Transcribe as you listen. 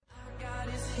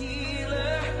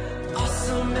Healer,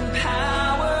 awesome in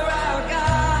power, our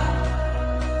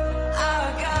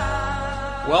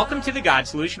God. Welcome to the God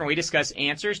Solution, where we discuss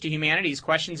answers to humanity's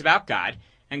questions about God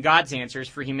and God's answers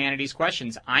for humanity's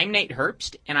questions. I'm Nate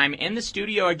Herbst, and I'm in the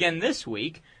studio again this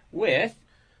week with...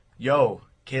 Yo,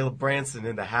 Caleb Branson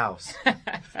in the house.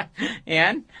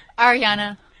 and...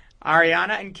 Ariana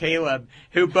and Caleb,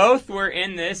 who both were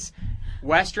in this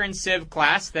Western Civ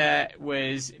class that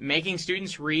was making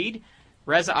students read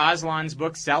Reza Aslan's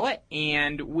book, Sell It,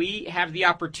 and we have the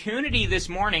opportunity this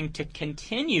morning to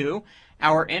continue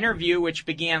our interview, which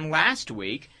began last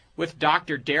week, with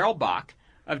Dr. Darrell Bock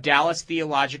of Dallas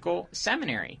Theological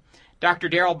Seminary. Dr.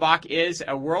 Darrell Bock is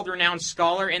a world-renowned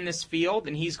scholar in this field,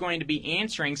 and he's going to be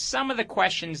answering some of the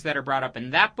questions that are brought up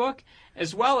in that book,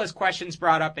 as well as questions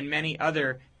brought up in many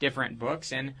other different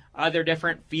books and other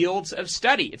different fields of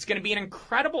study. It's going to be an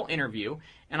incredible interview,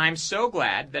 and I'm so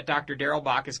glad that Dr. Darrell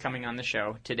Bock is coming on the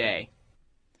show today.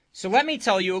 So let me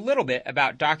tell you a little bit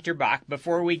about Dr. Bock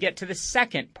before we get to the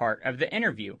second part of the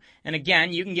interview. And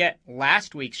again, you can get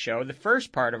last week's show, the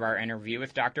first part of our interview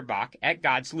with Dr. Bock, at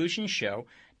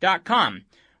GodSolutionShow.com.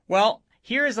 Well,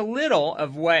 here is a little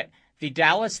of what the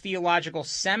Dallas Theological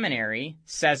Seminary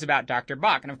says about Dr.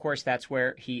 Bock, and of course that's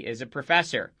where he is a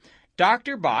professor.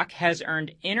 Dr. Bock has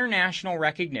earned international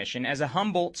recognition as a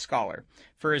Humboldt scholar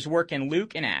for his work in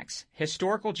Luke and Acts,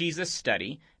 historical Jesus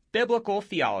study, biblical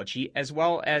theology, as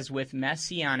well as with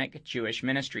Messianic Jewish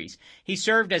ministries. He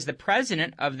served as the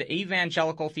president of the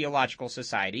Evangelical Theological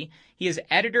Society. He is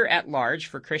editor-at-large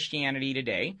for Christianity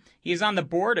Today. He is on the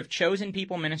board of Chosen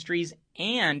People Ministries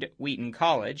and Wheaton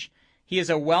College. He is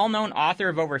a well-known author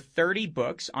of over 30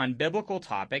 books on biblical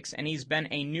topics, and he's been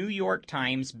a New York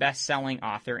Times best-selling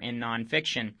author in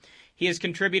nonfiction. He has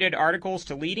contributed articles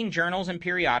to leading journals and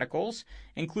periodicals,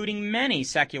 including many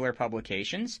secular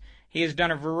publications. He has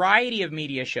done a variety of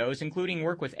media shows, including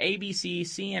work with ABC,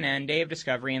 CNN, Day of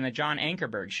Discovery, and The John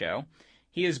Ankerberg Show.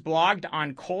 He has blogged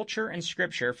on culture and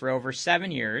scripture for over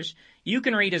 7 years. You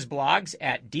can read his blogs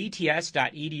at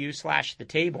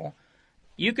dts.edu/thetable.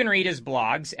 You can read his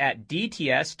blogs at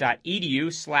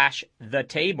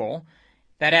dts.edu/thetable.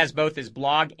 That has both his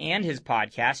blog and his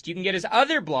podcast. You can get his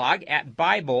other blog at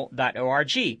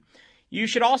bible.org. You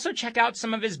should also check out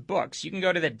some of his books. You can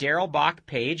go to the Darrell Bock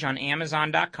page on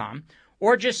Amazon.com,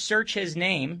 or just search his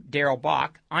name, Darrell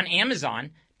Bock, on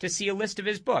Amazon to see a list of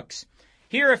his books.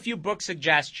 Here are a few book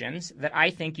suggestions that I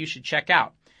think you should check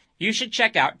out. You should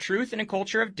check out Truth in a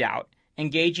Culture of Doubt,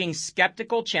 Engaging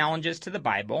Skeptical Challenges to the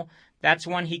Bible. That's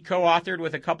one he co-authored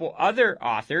with a couple other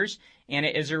authors, and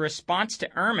it is a response to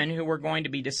Ehrman, who we're going to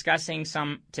be discussing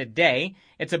some today.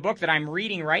 It's a book that I'm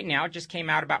reading right now. It just came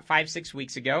out about 5-6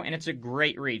 weeks ago, and it's a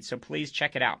great read, so please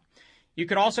check it out. You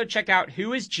could also check out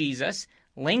Who is Jesus?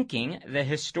 Linking the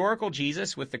Historical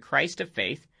Jesus with the Christ of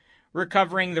Faith,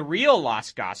 Recovering the Real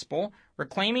Lost Gospel,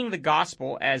 Reclaiming the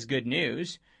Gospel as Good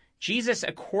News, Jesus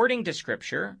According to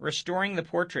Scripture, Restoring the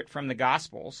Portrait from the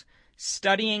Gospels,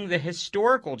 Studying the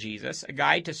Historical Jesus, A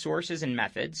Guide to Sources and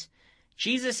Methods,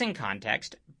 Jesus in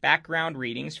Context, Background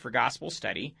Readings for Gospel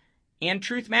Study, and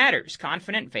Truth Matters,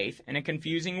 Confident Faith in a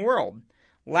Confusing World.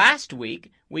 Last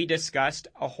week, we discussed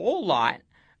a whole lot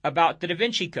about the Da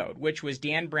Vinci Code, which was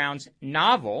Dan Brown's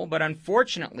novel, but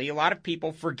unfortunately, a lot of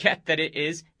people forget that it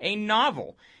is a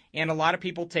novel, and a lot of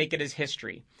people take it as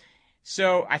history.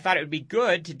 So I thought it would be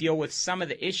good to deal with some of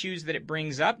the issues that it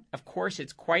brings up. Of course,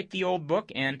 it's quite the old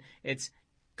book, and it's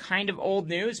kind of old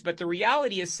news, but the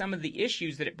reality is some of the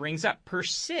issues that it brings up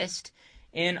persist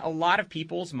in a lot of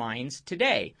people's minds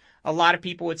today. A lot of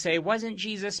people would say, wasn't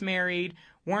Jesus married?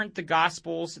 Weren't the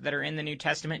Gospels that are in the New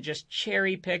Testament just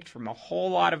cherry-picked from a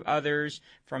whole lot of others,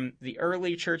 from the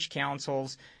early church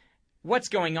councils? What's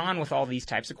going on with all these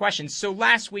types of questions? So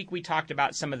last week we talked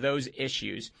about some of those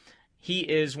issues. He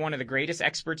is one of the greatest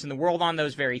experts in the world on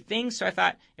those very things, so I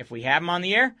thought if we have him on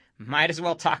the air, might as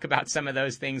well talk about some of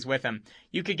those things with him.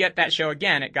 You could get that show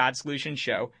again at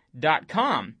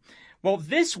GodSolutionShow.com. Well,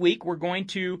 this week we're going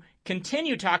to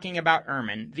continue talking about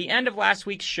Ehrman. The end of last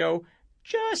week's show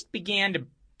just began to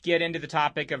get into the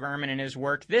topic of Ehrman and his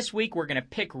work. This week we're going to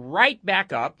pick right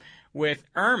back up with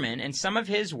Ehrman and some of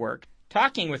his work,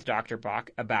 talking with Dr. Bock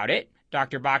about it.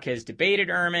 Dr. Bock has debated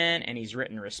Ehrman, and he's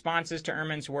written responses to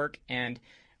Ehrman's work, and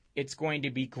it's going to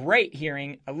be great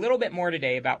hearing a little bit more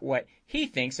today about what he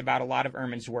thinks about a lot of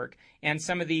Ehrman's work and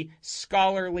some of the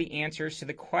scholarly answers to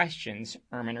the questions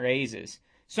Ehrman raises.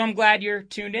 So I'm glad you're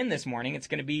tuned in this morning. It's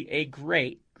going to be a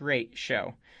great, great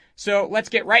show. So let's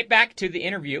get right back to the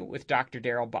interview with Dr.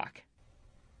 Darrell Bock.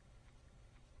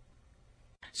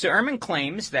 So Ehrman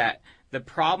claims that the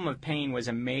problem of pain was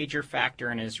a major factor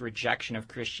in his rejection of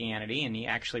Christianity, and he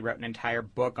actually wrote an entire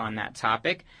book on that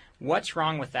topic. What's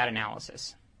wrong with that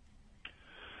analysis?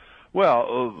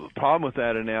 Well, the problem with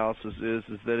that analysis is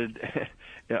that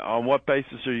it, on what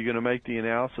basis are you going to make the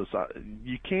analysis?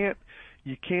 You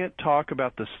can't talk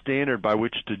about the standard by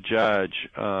which to judge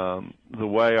the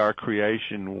way our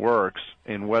creation works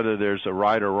and whether there's a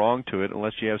right or wrong to it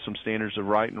unless you have some standards of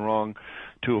right and wrong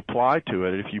to apply to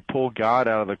it. If you pull God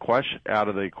out of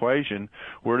the equation,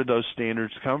 where do those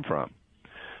standards come from?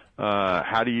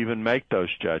 How do you even make those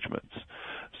judgments?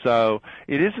 So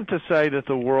it isn't to say that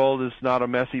the world is not a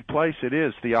messy place. It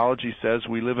is. Theology says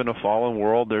we live in a fallen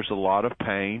world. There's a lot of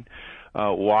pain.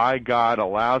 Why God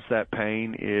allows that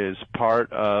pain is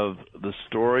part of the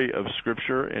story of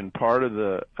Scripture, and part of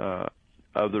the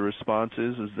response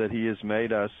is that He has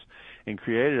made us and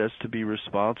created us to be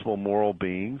responsible moral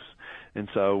beings, and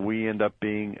so we end up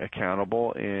being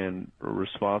accountable and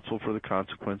responsible for the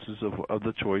consequences of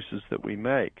the choices that we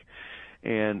make.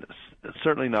 And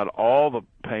certainly not all the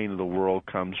pain of the world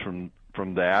comes from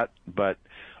that, but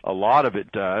a lot of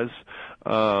it does.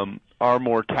 Our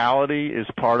mortality is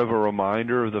part of a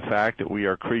reminder of the fact that we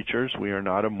are creatures. We are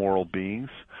not immoral beings.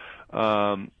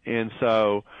 And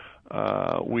so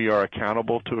we are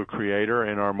accountable to a Creator,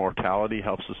 and our mortality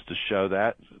helps us to show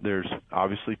that. There's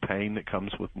obviously pain that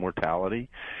comes with mortality.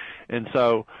 And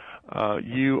so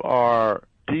you are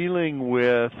dealing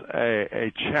with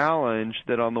a challenge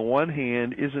that on the one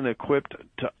hand isn't equipped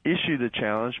to issue the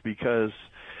challenge, because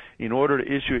in order to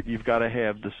issue it, you've got to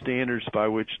have the standards by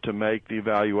which to make the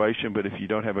evaluation. But if you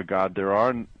don't have a God, there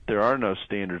are no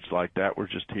standards like that. We're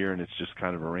just here, and it's just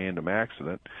kind of a random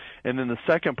accident. And then the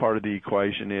second part of the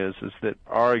equation is that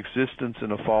our existence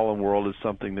in a fallen world is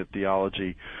something that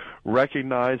theology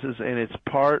recognizes, and it's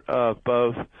part of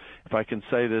both, if I can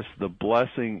say this, the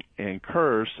blessing and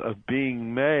curse of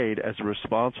being made as a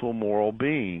responsible moral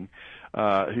being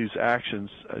whose actions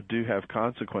do have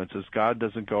consequences. God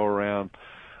doesn't go around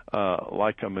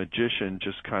like a magician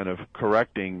just kind of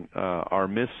correcting our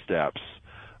missteps.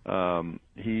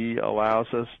 He allows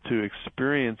us to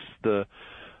experience the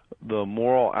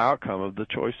moral outcome of the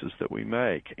choices that we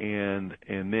make, and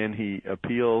then He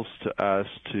appeals to us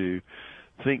to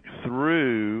think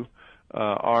through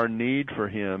our need for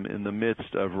Him in the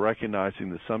midst of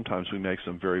recognizing that sometimes we make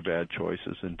some very bad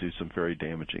choices and do some very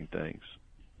damaging things.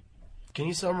 Can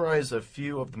you summarize a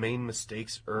few of the main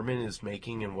mistakes Ehrman is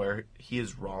making and where he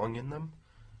is wrong in them?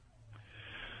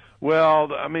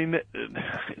 Well, I mean,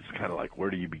 it's kind of like, where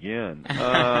do you begin?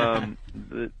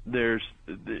 There's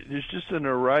just an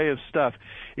array of stuff.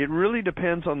 It really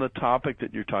depends on the topic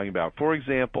that you're talking about. For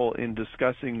example, in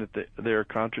discussing that there are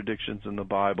contradictions in the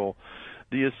Bible,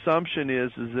 the assumption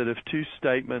is that if two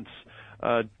statements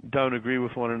don't agree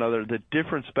with one another, that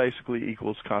difference basically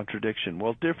equals contradiction.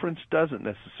 Well, difference doesn't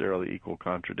necessarily equal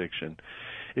contradiction.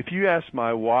 If you ask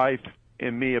my wife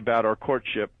and me about our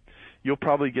courtship, you'll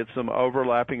probably get some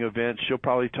overlapping events. She'll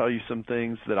probably tell you some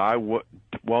things that I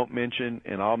won't mention,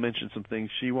 and I'll mention some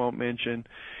things she won't mention.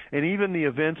 And even the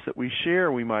events that we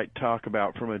share, we might talk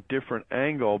about from a different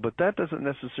angle, but that doesn't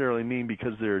necessarily mean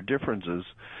because there are differences,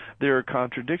 there are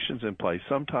contradictions in place.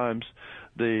 Sometimes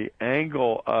the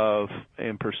angle of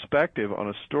and perspective on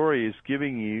a story is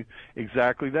giving you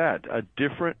exactly that, a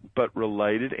different but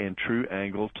related and true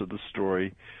angle to the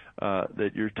story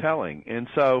that you're telling. And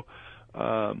so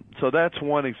that's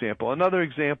one example. Another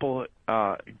example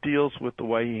deals with the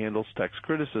way he handles text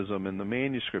criticism in the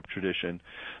manuscript tradition.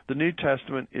 The New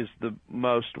Testament is the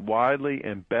most widely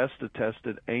and best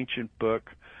attested ancient book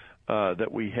that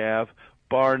we have,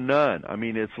 bar none. I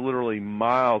mean, it's literally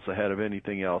miles ahead of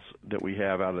anything else that we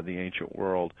have out of the ancient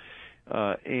world.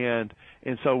 And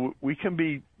so we can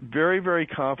be very, very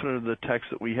confident of the text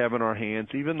that we have in our hands,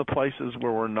 even the places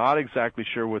where we're not exactly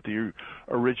sure what the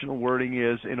original wording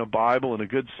is. In a Bible, in a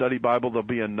good study Bible, there'll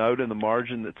be a note in the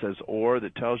margin that says "or,"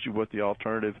 that tells you what the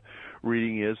alternative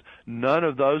reading is. None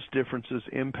of those differences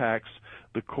impacts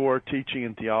the core teaching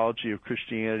and theology of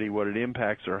Christianity. What it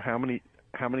impacts are how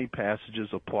many passages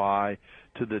apply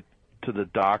to the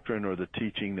doctrine or the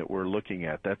teaching that we're looking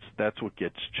at. That's what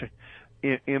gets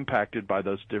impacted by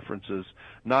those differences,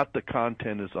 not the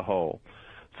content as a whole.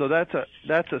 So that's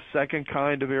a second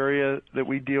kind of area that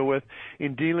we deal with.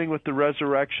 In dealing with the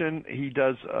resurrection, he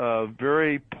does a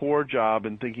very poor job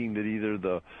in thinking that either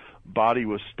the body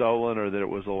was stolen or that it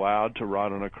was allowed to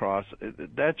rot on a cross.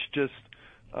 That's just,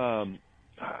 how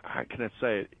can I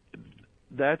say it?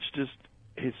 That's just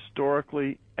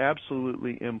historically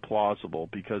absolutely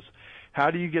implausible, because how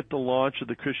do you get the launch of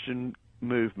the Christian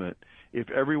movement if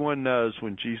everyone knows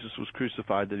when Jesus was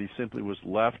crucified that he simply was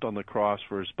left on the cross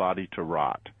for his body to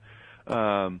rot.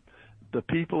 The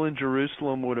people in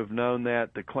Jerusalem would have known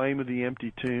that. The claim of the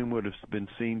empty tomb would have been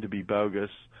seen to be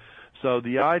bogus. So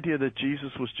the idea that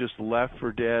Jesus was just left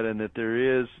for dead and that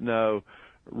there is no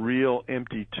real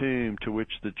empty tomb to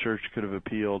which the church could have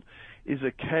appealed is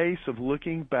a case of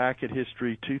looking back at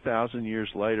history 2,000 years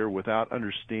later without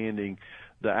understanding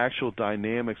the actual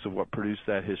dynamics of what produced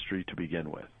that history to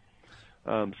begin with.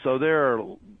 So there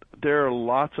are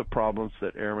lots of problems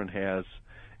that Ehrman has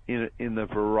in the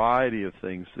variety of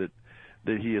things that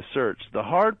he asserts. The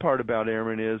hard part about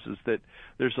Ehrman is that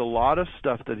there's a lot of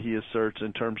stuff that he asserts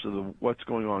in terms of what's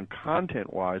going on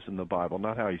content-wise in the Bible,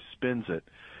 not how he spins it,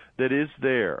 that is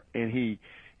there, and he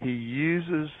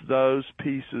uses those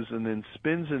pieces and then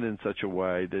spins it in such a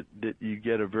way that you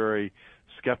get a very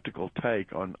skeptical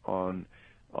take on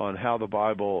how the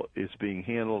Bible is being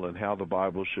handled and how the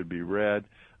Bible should be read.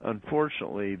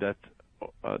 Unfortunately,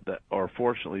 or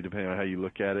fortunately, depending on how you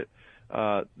look at it,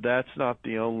 that's not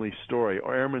the only story.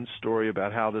 Ehrman's story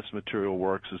about how this material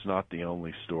works is not the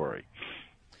only story.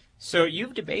 So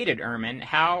you've debated Ehrman.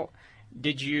 How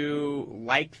did you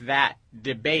like that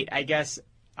debate? I guess,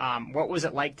 what was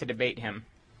it like to debate him?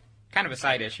 Kind of a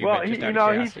side issue. Well, but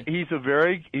just he's a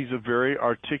very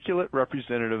articulate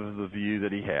representative of the view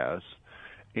that he has,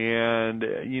 and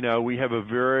we have a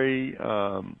very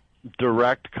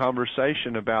direct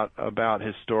conversation about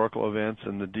historical events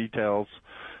and the details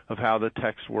of how the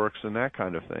text works and that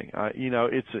kind of thing.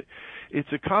 It's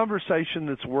a conversation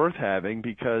that's worth having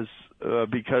because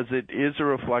it is a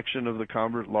reflection of the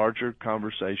larger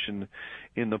conversation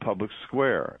in the public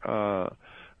square.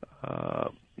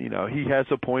 He has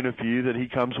a point of view that he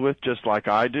comes with just like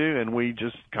I do, and we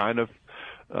just kind of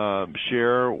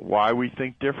share why we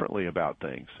think differently about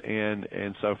things.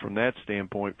 And so from that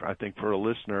standpoint, I think for a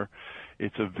listener,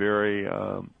 it's a very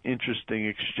interesting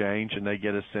exchange, and they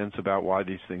get a sense about why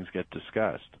these things get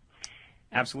discussed.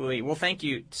 Absolutely. Well, thank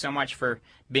you so much for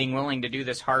being willing to do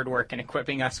this hard work and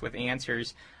equipping us with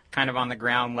answers kind of on the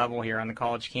ground level here on the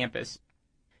college campus.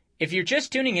 If you're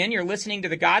just tuning in, you're listening to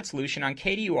The God Solution on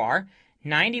KDUR,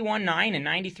 91.9 and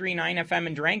 93.9 FM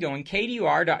in Durango, and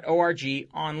KDUR.org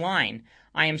online.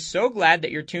 I am so glad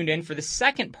that you're tuned in for the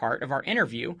second part of our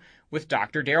interview with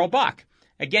Dr. Darrell Bock.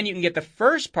 Again, you can get the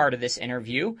first part of this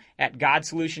interview at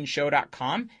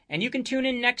GodSolutionShow.com, and you can tune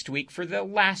in next week for the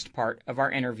last part of our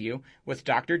interview with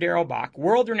Dr. Darrell Bock,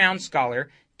 world-renowned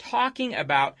scholar, talking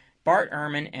about Bart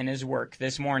Ehrman and his work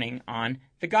this morning on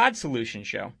The God Solution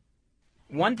Show.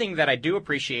 One thing that I do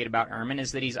appreciate about Ehrman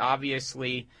is that he's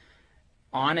obviously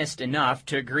honest enough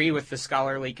to agree with the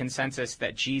scholarly consensus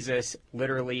that Jesus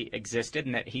literally existed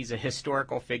and that he's a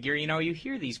historical figure. You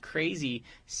hear these crazy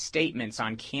statements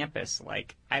on campus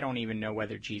like, I don't even know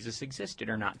whether Jesus existed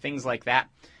or not, things like that.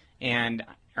 And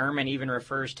Ehrman even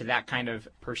refers to that kind of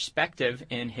perspective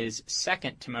in his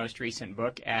second to most recent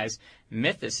book as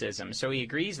mythicism. So he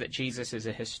agrees that Jesus is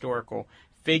a historical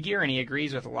figure, and he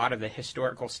agrees with a lot of the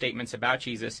historical statements about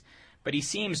Jesus, but he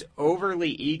seems overly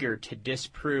eager to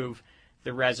disprove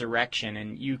the resurrection.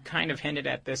 And you kind of hinted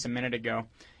at this a minute ago.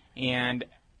 And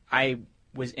I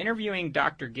was interviewing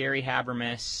Dr. Gary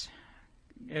Habermas.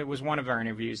 It was one of our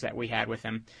interviews that we had with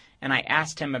him. And I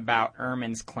asked him about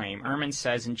Ehrman's claim. Ehrman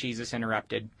says in Jesus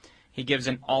Interrupted, he gives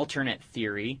an alternate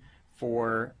theory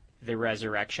for the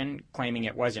resurrection, claiming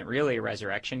it wasn't really a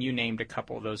resurrection. You named a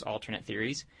couple of those alternate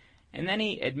theories. And then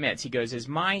he admits, he goes, is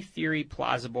my theory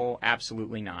plausible?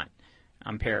 Absolutely not.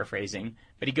 I'm paraphrasing.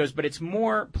 But he goes, but it's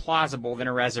more plausible than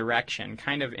a resurrection,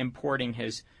 kind of importing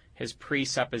his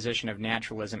presupposition of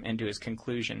naturalism into his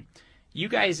conclusion. You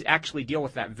guys actually deal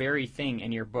with that very thing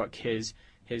in your book, his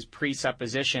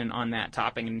presupposition on that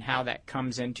topic and how that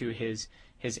comes into his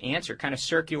answer, kind of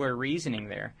circular reasoning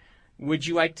there. Would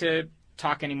you like to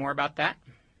talk any more about that?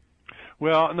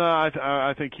 Well, no,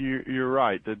 I think you're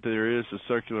right that there is a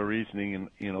circular reasoning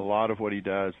in a lot of what he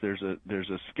does. There's a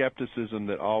skepticism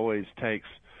that always takes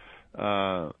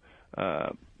I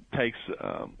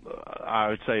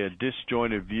would say a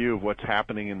disjointed view of what's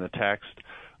happening in the text.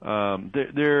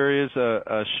 There is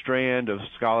a strand of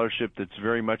scholarship that's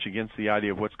very much against the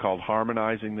idea of what's called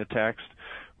harmonizing the text,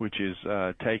 which is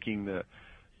taking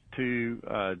two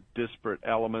disparate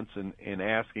elements and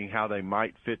asking how they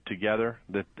might fit together.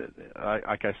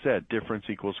 Like I said, difference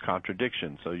equals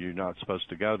contradiction, so you're not supposed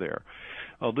to go there.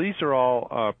 Well, these are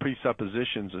all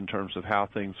presuppositions in terms of how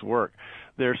things work.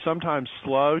 They're sometimes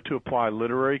slow to apply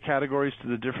literary categories to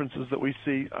the differences that we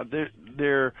see.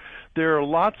 There are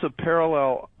lots of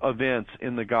parallel events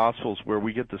in the Gospels where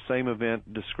we get the same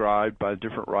event described by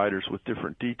different writers with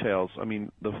different details. I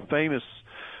mean,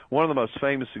 one of the most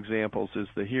famous examples is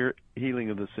the healing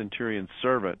of the centurion's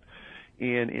servant.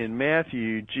 And in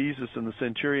Matthew, Jesus and the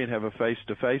centurion have a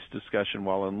face-to-face discussion,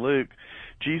 while in Luke,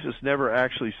 Jesus never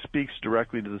actually speaks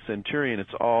directly to the centurion. It's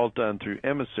all done through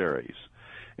emissaries.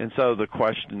 And so the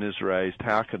question is raised,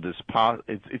 how could this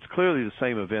it's clearly the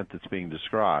same event that's being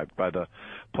described by the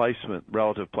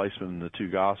relative placement in the two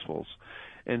Gospels.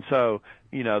 And so,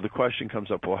 the question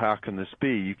comes up, well, how can this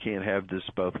be? You can't have this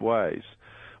both ways.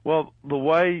 Well, the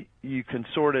way you can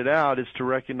sort it out is to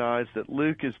recognize that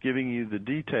Luke is giving you the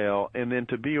detail, and then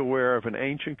to be aware of an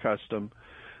ancient custom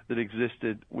that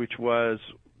existed, which was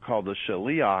called the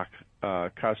Shaliach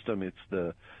custom. It's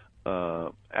the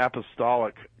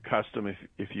apostolic custom,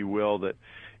 if you will, that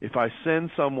if I send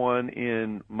someone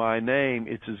in my name,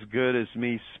 it's as good as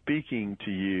me speaking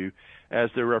to you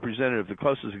as their representative. The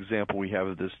closest example we have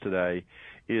of this today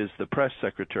is the press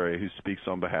secretary who speaks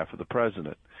on behalf of the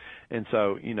president. And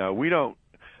so, we don't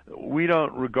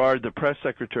regard the press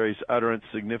secretary's utterance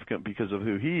significant because of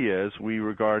who he is. We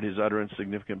regard his utterance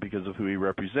significant because of who he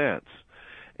represents.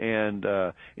 And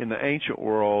in the ancient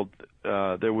world,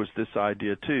 there was this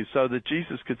idea too, so that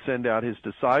Jesus could send out his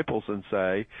disciples and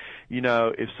say,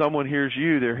 if someone hears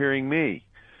you, they're hearing me.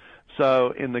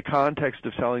 So in the context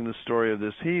of telling the story of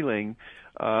this healing,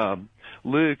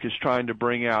 Luke is trying to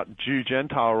bring out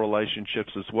Jew-Gentile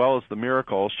relationships as well as the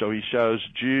miracles, so he shows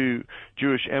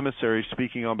Jewish emissaries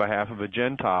speaking on behalf of a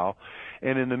Gentile,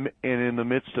 and in the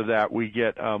midst of that, we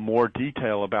get more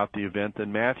detail about the event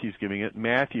than Matthew's giving it.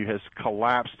 Matthew has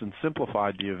collapsed and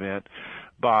simplified the event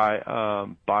by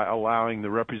allowing the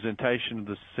representation of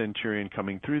the centurion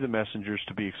coming through the messengers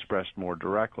to be expressed more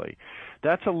directly.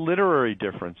 That's a literary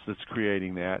difference that's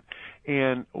creating that.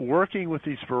 And working with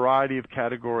these variety of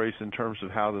categories in terms of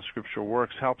how the Scripture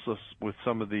works helps us with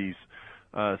some of these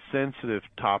sensitive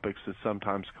topics that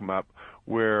sometimes come up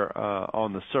where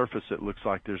on the surface it looks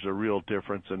like there's a real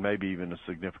difference and maybe even a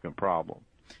significant problem.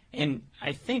 And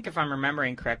I think if I'm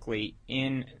remembering correctly,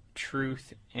 in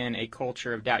Truth in a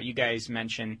Culture of Doubt, you guys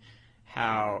mentioned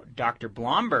how Dr.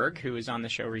 Blomberg, who was on the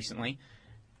show recently,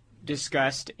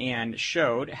 discussed and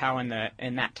showed how in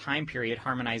that time period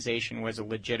harmonization was a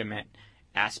legitimate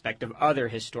aspect of other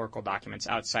historical documents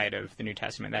outside of the New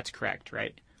Testament. That's correct,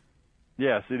 right?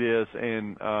 Yes, it is.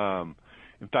 And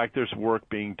in fact, there's work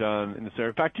being done in this area.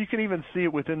 In fact, you can even see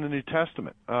it within the New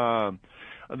Testament.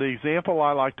 The example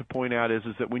I like to point out is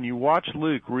that when you watch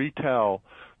Luke retell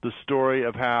the story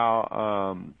of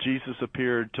how Jesus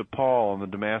appeared to Paul on the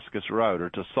Damascus Road or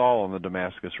to Saul on the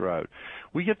Damascus Road,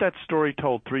 we get that story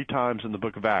told 3 times in the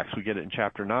book of Acts. We get it in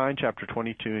chapter 9, chapter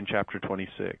 22, and chapter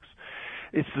 26.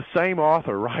 It's the same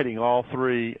author writing all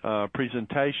 3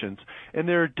 presentations, and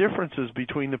there are differences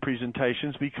between the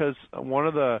presentations because one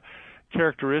of the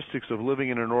characteristics of living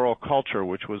in an oral culture,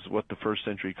 which was what the first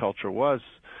century culture was,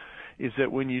 is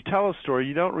that when you tell a story,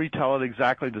 you don't retell it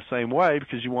exactly the same way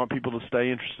because you want people to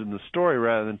stay interested in the story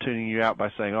rather than tuning you out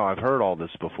by saying, oh, I've heard all this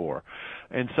before.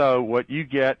 And so what you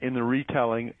get in the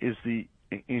retelling is the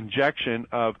injection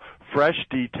of fresh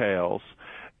details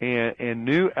and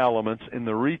new elements in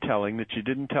the retelling that you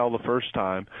didn't tell the first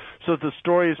time, so that the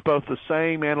story is both the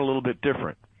same and a little bit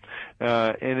different.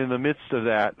 And in the midst of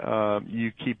that,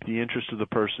 you keep the interest of the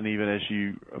person even as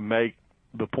you make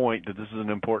the point that this is an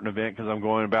important event because I'm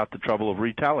going about the trouble of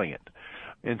retelling it.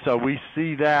 And so we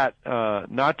see that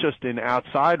not just in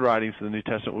outside writings of the New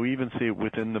Testament, we even see it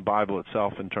within the Bible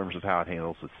itself in terms of how it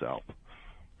handles itself.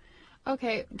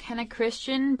 Okay, can a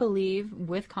Christian believe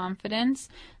with confidence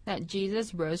that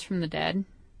Jesus rose from the dead?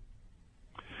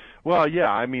 Well, yeah,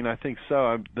 I mean, I think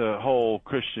so. The whole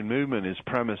Christian movement is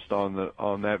premised on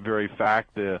that very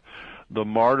fact. The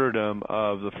martyrdom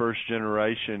of the first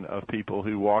generation of people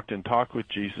who walked and talked with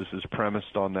Jesus is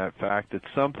premised on that fact that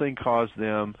something caused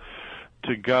them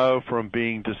to go from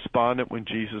being despondent when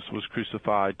Jesus was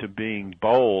crucified to being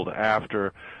bold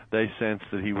after they sensed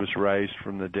that he was raised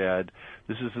from the dead.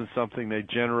 This isn't something they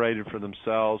generated for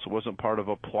themselves. It wasn't part of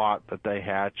a plot that they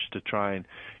hatched to try and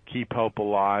keep hope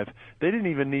alive. They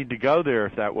didn't even need to go there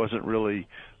if that wasn't really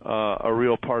a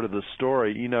real part of the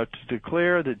story. You know, to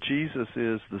declare that Jesus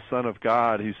is the Son of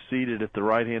God who's seated at the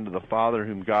right hand of the Father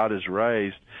whom God has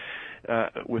raised,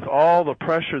 with all the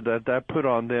pressure that put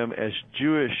on them as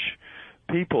Jewish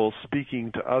people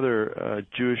speaking to other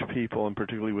Jewish people, and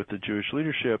particularly with the Jewish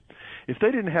leadership, if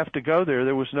they didn't have to go there,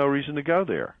 there was no reason to go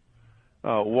there.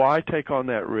 Why take on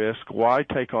that risk? Why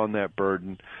take on that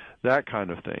burden? That kind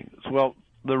of thing. Well,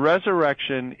 the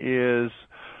resurrection is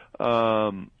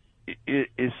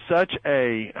such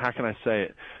a, how can I say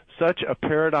it, such a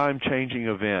paradigm-changing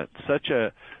event, such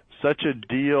a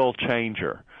deal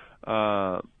changer,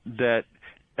 that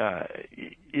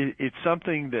it's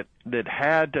something that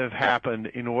had to have happened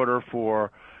in order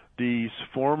for these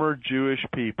former Jewish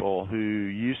people who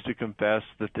used to confess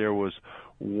that there was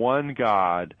one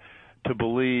God to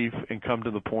believe and come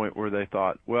to the point where they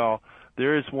thought, well,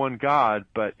 there is one God,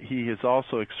 but he has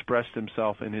also expressed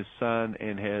himself in his Son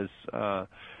and has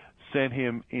sent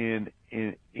him in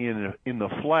the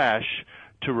flesh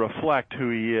to reflect who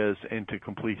he is and to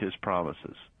complete his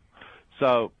promises.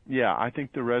 So, yeah, I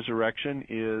think the resurrection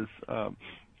is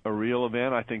a real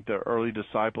event. I think the early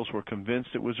disciples were convinced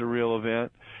it was a real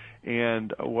event.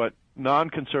 And what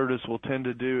non-conservatives will tend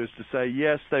to do is to say,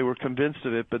 yes, they were convinced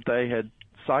of it, but they had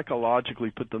psychologically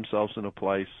put themselves in a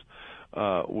place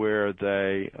where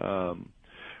they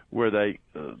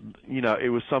it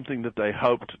was something that they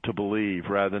hoped to believe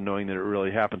rather than knowing that it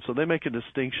really happened. So they make a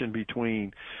distinction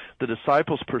between the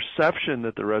disciples' perception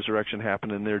that the resurrection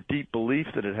happened and their deep belief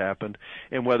that it happened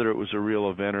and whether it was a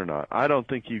real event or not. I don't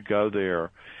think you go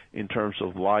there in terms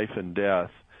of life and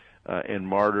death and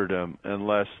martyrdom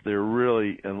unless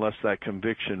that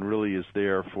conviction really is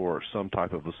there for some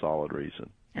type of a solid reason.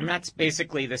 And that's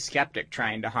basically the skeptic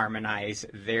trying to harmonize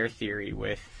their theory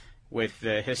with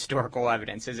the historical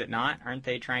evidence, is it not? Aren't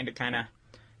they trying to kind of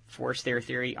force their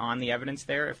theory on the evidence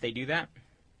there if they do that?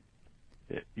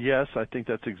 Yes, I think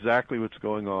that's exactly what's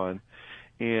going on.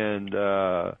 And,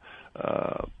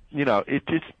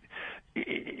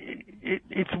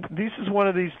 this is one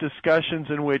of these discussions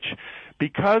in which,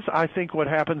 because I think what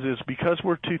happens is because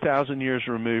we're 2,000 years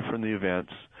removed from the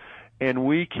events, and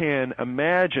we can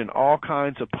imagine all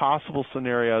kinds of possible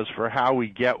scenarios for how we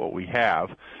get what we have,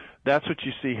 that's what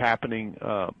you see happening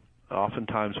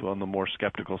oftentimes on the more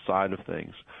skeptical side of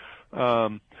things.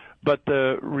 But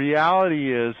the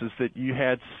reality is that you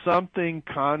had something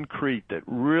concrete that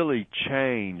really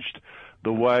changed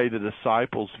the way the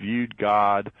disciples viewed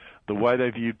God, the way they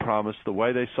viewed promise, the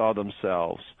way they saw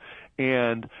themselves.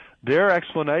 And their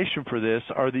explanation for this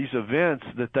are these events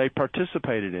that they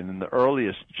participated in the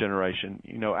earliest generation.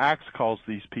 You know, Acts calls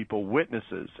these people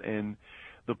witnesses, and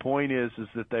the point is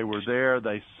that they were there,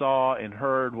 they saw and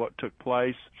heard what took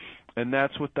place, and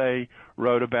that's what they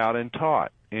wrote about and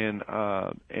taught. And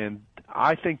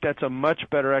I think that's a much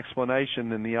better explanation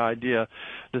than the idea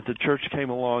that the church came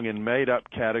along and made up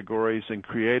categories and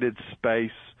created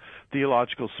space,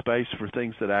 theological space for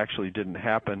things that actually didn't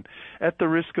happen at the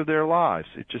risk of their lives.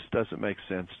 It just doesn't make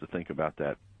sense to think about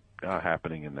that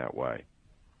happening in that way.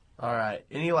 All right.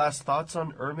 Any last thoughts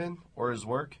on Ehrman or his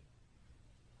work?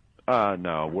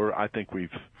 No, I think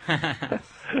we've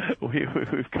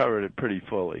we've covered it pretty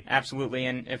fully. Absolutely,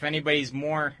 and if anybody's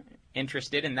more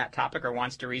interested in that topic or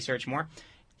wants to research more,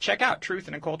 check out Truth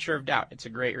in a Culture of Doubt. It's a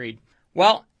great read.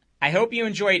 Well, I hope you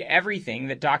enjoyed everything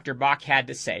that Dr. Bock had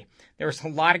to say. There was a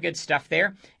lot of good stuff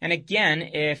there, and again,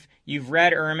 if you've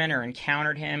read Ehrman or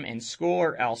encountered him in school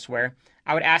or elsewhere,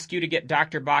 I would ask you to get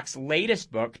Dr. Bock's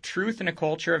latest book, Truth in a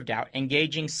Culture of Doubt,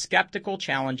 Engaging Skeptical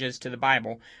Challenges to the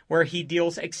Bible, where he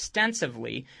deals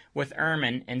extensively with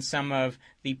Ehrman and some of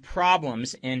the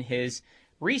problems in his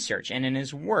research and in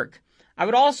his work. I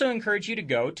would also encourage you to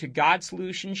go to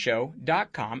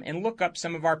GodSolutionShow.com and look up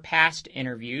some of our past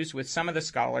interviews with some of the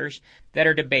scholars that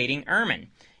are debating Ehrman.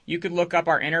 You could look up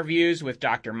our interviews with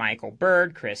Dr. Michael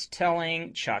Bird, Chris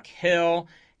Tilling, Chuck Hill,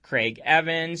 Craig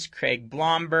Evans, Craig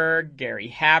Blomberg, Gary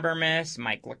Habermas,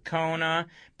 Mike Licona,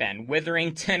 Ben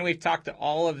Witherington. We've talked to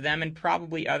all of them and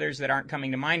probably others that aren't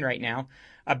coming to mind right now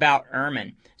about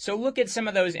Ehrman. So look at some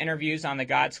of those interviews on the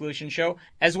God Solution Show,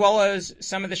 as well as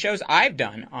some of the shows I've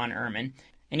done on Ehrman,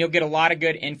 and you'll get a lot of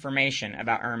good information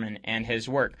about Ehrman and his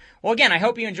work. Well, again, I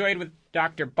hope you enjoyed what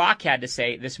Dr. Bock had to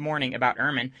say this morning about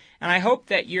Ehrman, and I hope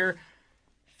that you're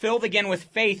filled again with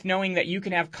faith, knowing that you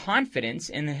can have confidence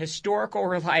in the historical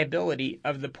reliability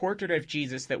of the portrait of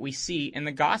Jesus that we see in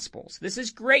the Gospels. This is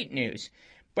great news.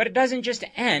 But it doesn't just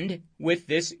end with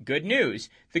this good news.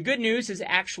 The good news is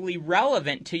actually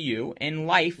relevant to you in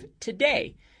life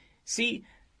today. See,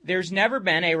 there's never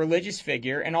been a religious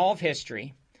figure in all of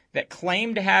history that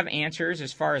claimed to have answers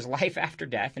as far as life after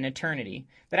death and eternity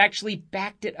that actually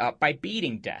backed it up by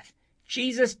beating death.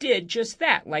 Jesus did just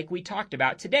that, like we talked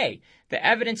about today. The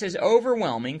evidence is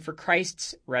overwhelming for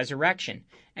Christ's resurrection,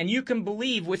 and you can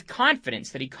believe with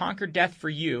confidence that he conquered death for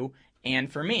you and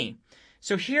for me.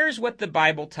 So here's what the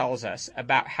Bible tells us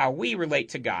about how we relate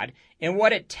to God and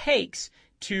what it takes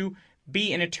to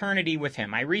be in eternity with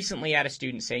him. I recently had a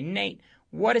student say, Nate,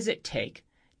 what does it take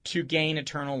to gain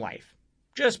eternal life?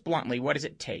 Just bluntly, what does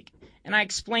it take? And I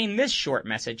explained this short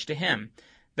message to him.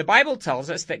 The Bible tells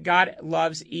us that God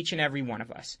loves each and every one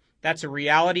of us. That's a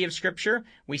reality of Scripture.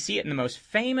 We see it in the most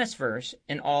famous verse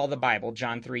in all the Bible,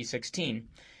 John 3:16.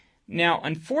 Now,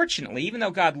 unfortunately, even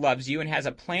though God loves you and has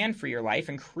a plan for your life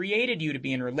and created you to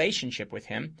be in relationship with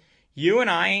him, you and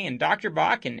I and Dr.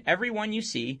 Bach and everyone you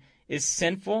see is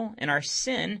sinful, and our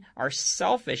sin, our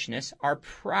selfishness, our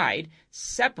pride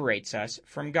separates us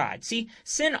from God. See,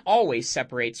 sin always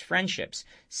separates friendships.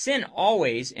 Sin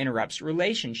always interrupts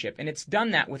relationship, and it's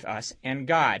done that with us and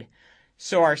God.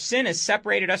 So our sin has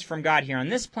separated us from God here on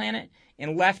this planet,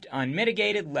 and left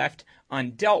unmitigated, left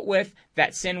undealt with,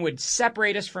 that sin would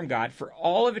separate us from God for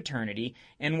all of eternity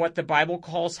in what the Bible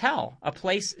calls hell, a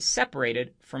place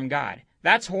separated from God.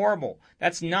 That's horrible.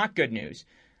 That's not good news.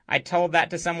 I told that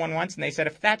to someone once, and they said,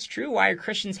 if that's true, why are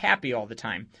Christians happy all the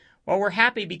time? Well, we're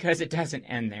happy because it doesn't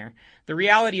end there. The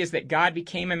reality is that God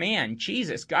became a man,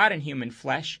 Jesus, God in human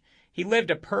flesh. He lived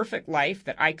a perfect life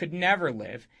that I could never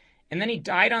live, and then he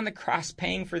died on the cross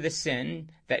paying for the sin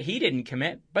that he didn't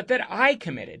commit, but that I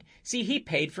committed. See, he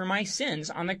paid for my sins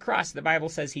on the cross. The Bible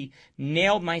says he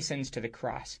nailed my sins to the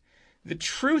cross. The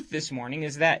truth this morning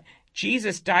is that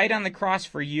Jesus died on the cross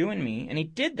for you and me, and he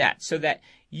did that so that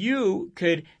you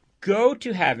could go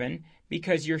to heaven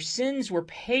because your sins were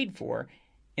paid for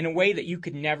in a way that you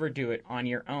could never do it on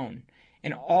your own.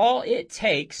 And all it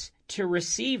takes to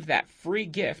receive that free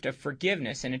gift of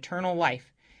forgiveness and eternal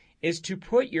life is to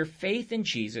put your faith in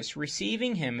Jesus,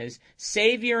 receiving him as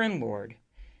Savior and Lord,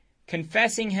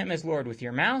 confessing him as Lord with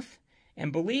your mouth,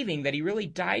 and believing that he really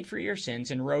died for your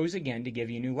sins and rose again to give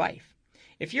you new life.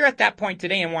 If you're at that point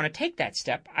today and want to take that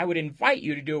step, I would invite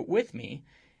you to do it with me,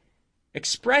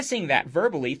 expressing that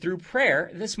verbally through prayer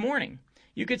this morning.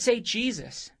 You could say,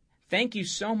 Jesus, thank you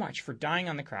so much for dying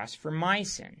on the cross for my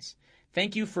sins.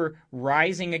 Thank you for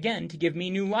rising again to give me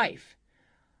new life.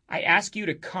 I ask you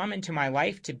to come into my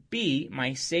life to be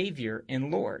my Savior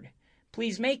and Lord.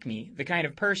 Please make me the kind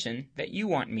of person that you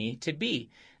want me to be.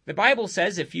 The Bible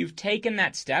says if you've taken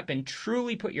that step and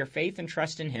truly put your faith and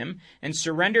trust in him and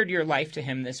surrendered your life to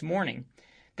him this morning,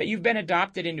 that you've been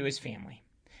adopted into his family,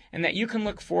 and that you can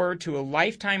look forward to a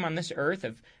lifetime on this earth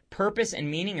of purpose and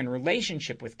meaning and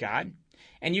relationship with God,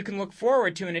 and you can look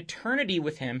forward to an eternity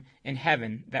with him in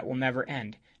heaven that will never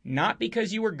end, not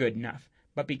because you were good enough,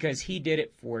 but because he did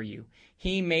it for you.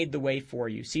 He made the way for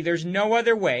you. See, there's no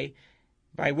other way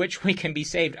by which we can be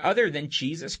saved other than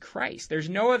Jesus Christ. There's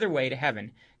no other way to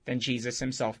heaven than Jesus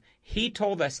himself. He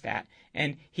told us that,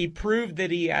 and he proved that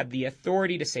he had the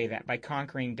authority to say that by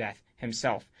conquering death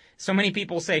himself. So many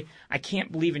people say, I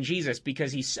can't believe in Jesus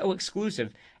because he's so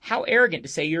exclusive. How arrogant to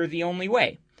say you're the only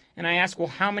way. And I ask, well,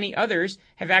 how many others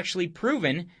have actually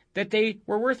proven that they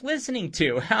were worth listening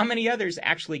to? How many others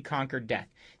actually conquered death?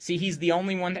 See, he's the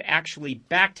only one that actually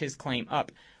backed his claim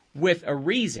up with a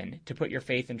reason to put your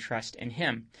faith and trust in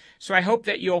him. So I hope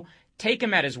that you'll take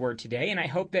him at his word today, and I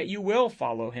hope that you will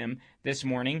follow him this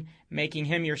morning, making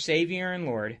him your Savior and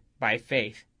Lord by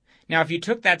faith. Now, if you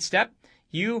took that step,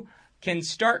 you can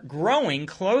start growing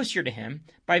closer to him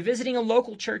by visiting a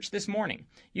local church this morning.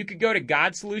 You could go to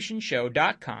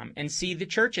GodSolutionShow.com and see the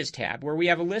Churches tab, where we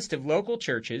have a list of local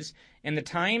churches and the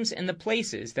times and the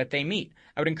places that they meet.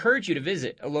 I would encourage you to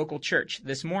visit a local church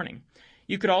this morning.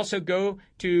 You could also go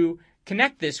to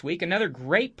Connect this week, another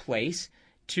great place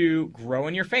to grow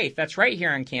in your faith. That's right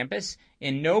here on campus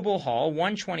in Noble Hall,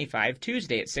 125,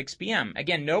 Tuesday at 6 p.m.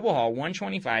 Again, Noble Hall,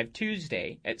 125,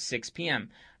 Tuesday at 6 p.m.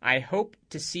 I hope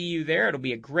to see you there. It'll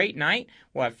be a great night.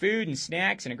 We'll have food and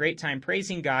snacks and a great time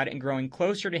praising God and growing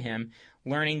closer to him,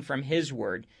 learning from his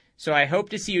word. So I hope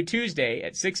to see you Tuesday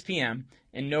at 6 p.m.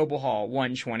 in Noble Hall,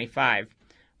 125.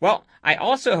 Well, I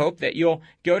also hope that you'll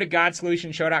go to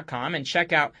GodSolutionShow.com and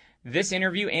check out this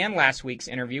interview and last week's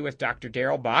interview with Dr.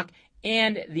 Daryl Bach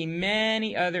and the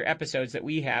many other episodes that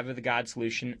we have of the God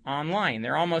Solution online.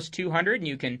 There are almost 200, and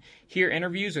you can hear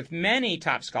interviews with many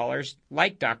top scholars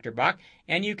like Dr. Bach,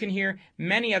 and you can hear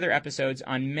many other episodes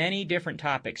on many different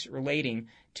topics relating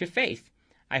to faith.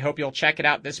 I hope you'll check it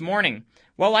out this morning.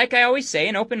 Well, like I always say,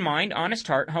 an open mind, honest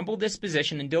heart, humble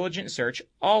disposition, and diligent search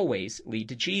always lead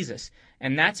to Jesus.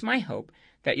 And that's my hope,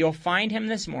 that you'll find him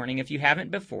this morning if you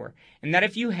haven't before, and that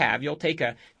if you have, you'll take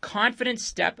a confident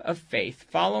step of faith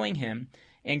following him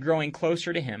and growing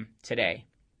closer to Him today.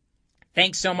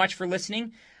 Thanks so much for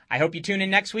listening. I hope you tune in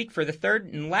next week for the third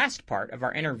and last part of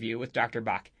our interview with Dr.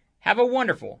 Bach. Have a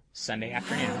wonderful Sunday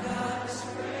afternoon.